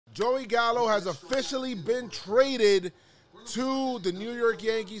Joey Gallo has officially been traded to the New York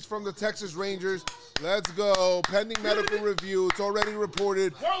Yankees from the Texas Rangers. Let's go. Pending medical review. It's already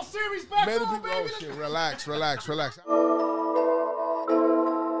reported. World Series back on, baby. Oh, shit. Relax, relax, relax.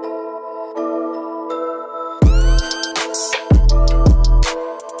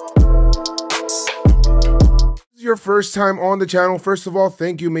 Your first time on the channel, first of all,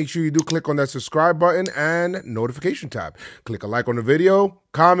 thank you. Make sure you do click on that subscribe button and notification tab. Click a like on the video,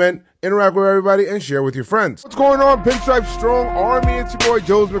 comment, interact with everybody, and share with your friends. What's going on, Pinstripestrong Army? It's your boy,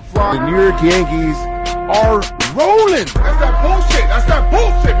 JoezMcFly. The New York Yankees are rolling. That's that bullshit. That's that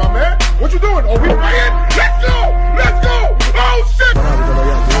bullshit, my man. What you doing? Oh, we playing? Let's go! Let's go! Oh, shit!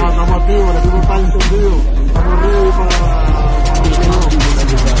 Estamos activos, el equipo está encendido. Estamos ready para...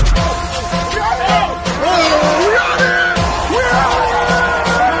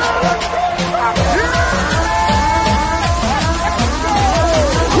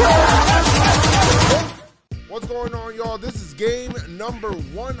 What's going on, y'all? This is game number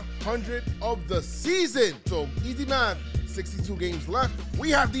 100 of the season. So, easy math, 62 games left. We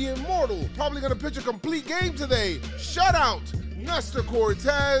have the immortal, probably gonna pitch a complete game today. Shutout, Nestor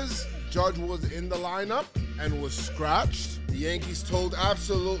Cortes. Judge was in the lineup and was scratched. The Yankees told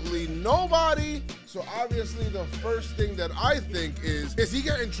absolutely nobody. So obviously the first thing that I think is he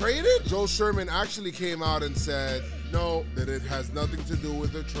getting traded? Joe Sherman actually came out and said, no, that it has nothing to do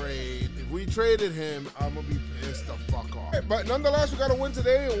with the trade. If we traded him, I'm gonna be pissed the fuck off. But nonetheless, we gotta win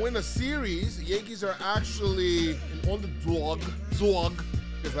today and win a series. The Yankees are actually on the dog.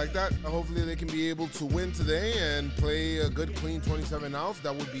 It's like that. Hopefully they can be able to win today and play a good, clean 27 outs.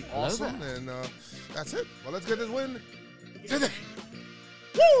 That would be awesome. And that's it. Well, let's get this win today.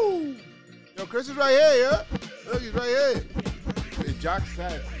 Woo! Yo, Chris is right here, yeah? Look, he's right here. If Jack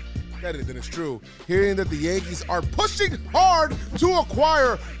said it, then it's true. Hearing that the Yankees are pushing hard to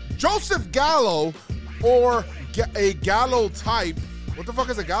acquire Joseph Gallo or a Gallo type. What the fuck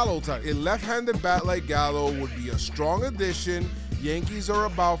is a Gallo type? A left-handed bat like Gallo would be a strong addition. Yankees are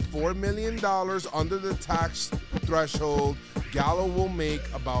about $4 million under the tax threshold. Gallo will make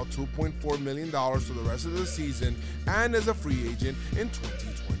about $2.4 million for the rest of the season and as a free agent in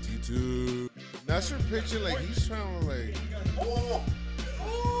 2022. Nestor pitching like he's trying to like... Oh!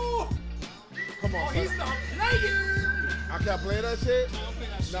 Come on, he's not playing! I can't play that shit?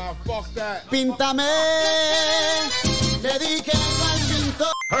 Nah, fuck that. Píntame.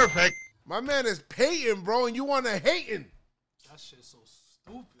 Perfect. My man is Peyton, bro, and you want to hating. That shit's so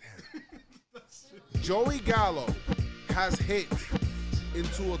stupid. Joey Gallo has hit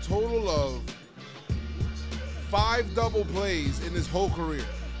into a total of 5 double plays in his whole career.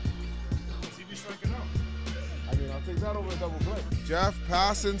 Is he be striking out? I mean, I'll take that over a double play. Jeff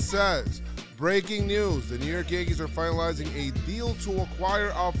Passan says, breaking news, the New York Yankees are finalizing a deal to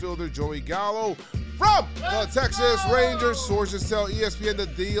acquire outfielder Joey Gallo from the Texas Rangers. Sources tell ESPN the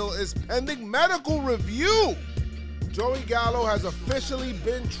deal is pending medical review. Joey Gallo has officially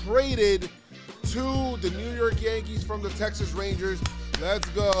been traded to the New York Yankees from the Texas Rangers. Let's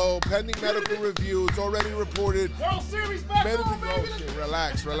go. Pending medical review. It's already reported. World Series back on, baby. Oh, shit.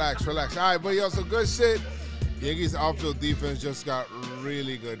 Relax, relax, relax. All right, but yo, so good shit. Yankees outfield defense just got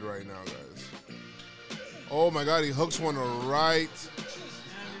really good right now, guys. Oh, my God. He hooks one to right.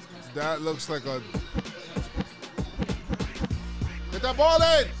 That looks like a... Get that ball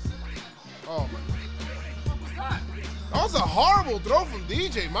in. Oh, my God. That was a horrible throw from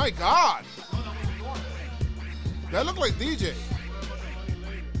DJ. My God. That looked like DJ.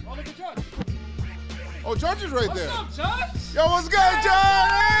 Oh, look at Judge. Oh, Judge is right there. What's up, Judge? Yo, what's good,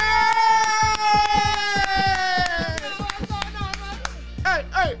 Judge? Hey!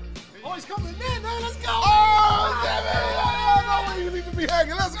 Hey! Oh, he's coming in, man. Let's go. Oh, damn it. I don't know where you leaving me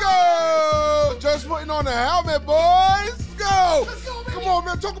hanging. Let's go. Just putting on the helmet, boys. Let's go. Let's go, baby. Come on,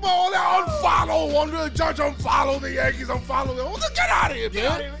 man. Talk about all that unfollow. One real Judge unfollow the Yankees. Unfollow them. Get out of here,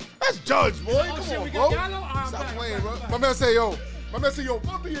 man. That's Judge, boy. Oh, Come shit, on, we bro. got Gallo? Stop playing, bro. My man say, yo. Fuck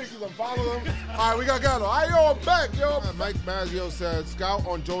the Yankees. Unfollow them. All right, we got Gallo. All right, yo, I'm back, yo. Mike Mazzio said, scout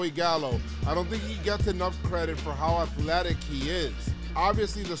on Joey Gallo. I don't think he gets enough credit for how athletic he is.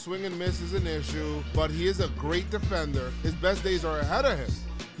 Obviously, the swing and miss is an issue, but he is a great defender. His best days are ahead of him.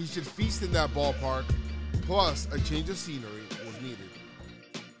 He should feast in that ballpark. Plus, a change of scenery was needed.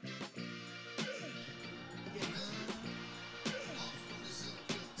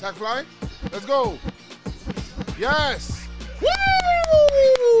 Sack fly? Let's go. Yes.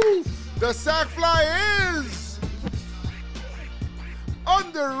 Woo! The sack fly is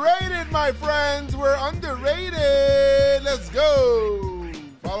underrated, my friends. We're underrated. Let's go.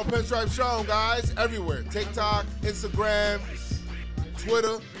 Follow Pinstripestrong, guys, everywhere. TikTok, Instagram,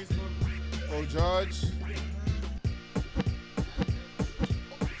 Twitter. Oh, Judge.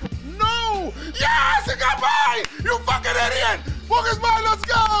 No! Yes! It got by! You fucking idiot! Book is mine, let's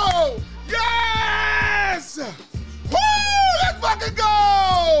go! Yes! Woo! Let's fucking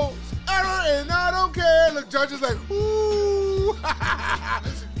go! Error and I don't care. Look, Judge is like, woo!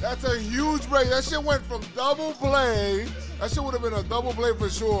 That's a huge break. That shit went from double play. That shit would have been a double play for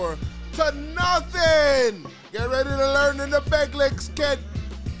sure. To nothing! Get ready to learn in the big leagues, kid.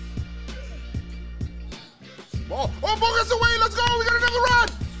 Oh, Bogus away, let's go, we got another run!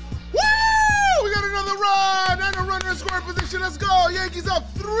 Woo! We got another run! And a runner in scoring position, let's go! Yankees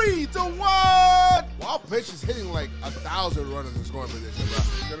up 3-1! Wild pitch is hitting like 1,000 runners in scoring position, bro.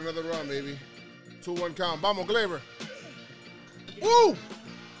 Get another run, baby. 2-1 count, vamos, Gleyber. Woo!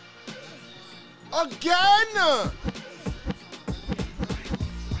 Again!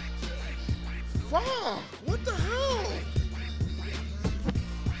 Fuck, what the hell?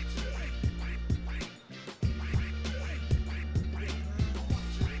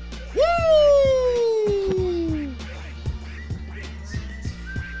 Woo!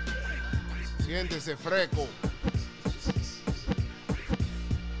 Siéntese freco.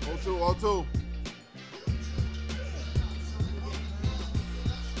 0-2, 0-2.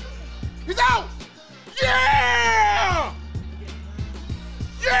 He's out! Yeah!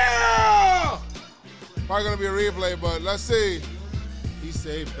 Yeah! Probably gonna be a replay, but let's see. He's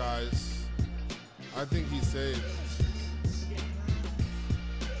safe, guys. I think he's safe.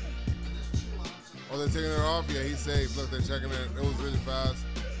 Oh, they're taking it off? Yeah, he's safe. Look, they're checking it. It was really fast.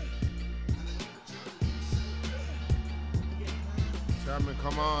 Chapman,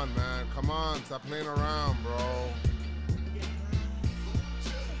 come on, man. Come on. Stop playing around, bro.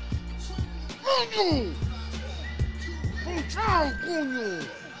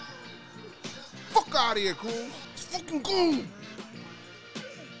 Fuck out of here, cool. It's fucking cool.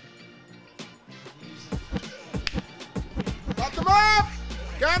 Got them up.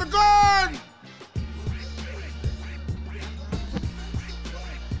 Got a guard.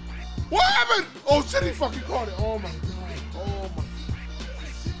 What happened? Oh shit, he fucking caught it. Oh my god. Oh my.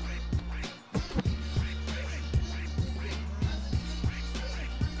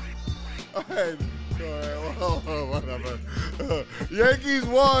 Alright, whatever. Yankees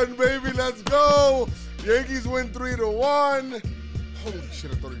won, baby. Let's go. Yankees win 3-1. Holy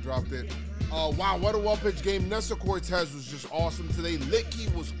shit, I thought he dropped it. Wow, what a well-pitched game. Nestor Cortes was just awesome today.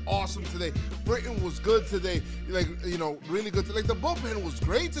 Luetge was awesome today. Britton was good today. Like, you know, really good. Like, the bullpen was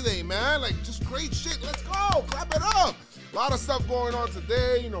great today, man. Like, just great shit. Let's go. Clap it up. A lot of stuff going on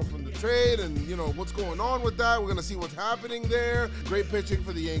today, you know, from the trade and, you know, what's going on with that. We're going to see what's happening there. Great pitching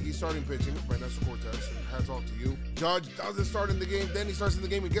for the Yankees, starting pitching by Nestor Cortes. Hats off to you. Judge doesn't start in the game. Then he starts in the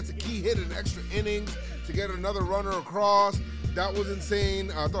game and gets a key hit in extra innings to get another runner across. That was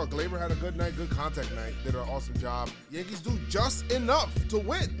insane. I thought Gleyber had a good night, good contact night. Did an awesome job. Yankees do just enough to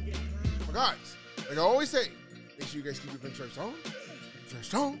win. But guys, like I always say, make sure you guys keep your pinstripes on. Pinstripes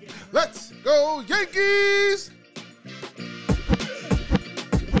strong. Let's go Yankees!